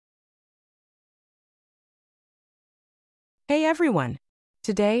Hey everyone!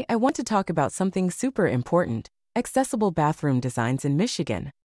 Today I want to talk about something super important, accessible bathroom designs in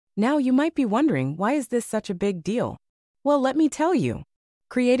Michigan. Now you might be wondering, why is this such a big deal? Well, let me tell you.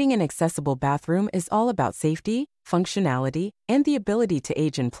 Creating an accessible bathroom is all about safety, functionality, and the ability to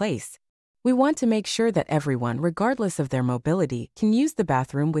age in place. We want to make sure that everyone, regardless of their mobility, can use the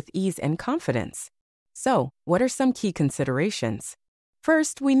bathroom with ease and confidence. So, what are some key considerations?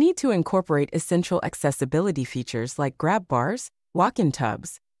 First, we need to incorporate essential accessibility features like grab bars, walk-in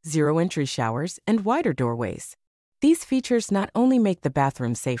tubs, zero-entry showers, and wider doorways. These features not only make the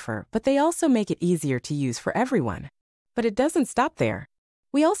bathroom safer, but they also make it easier to use for everyone. But it doesn't stop there.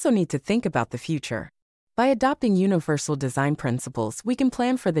 We also need to think about the future. By adopting universal design principles, we can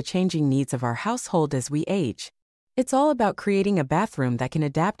plan for the changing needs of our household as we age. It's all about creating a bathroom that can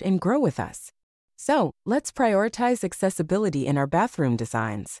adapt and grow with us. So, let's prioritize accessibility in our bathroom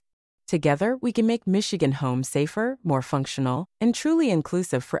designs. Together, we can make Michigan homes safer, more functional, and truly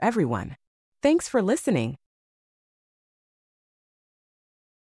inclusive for everyone. Thanks for listening.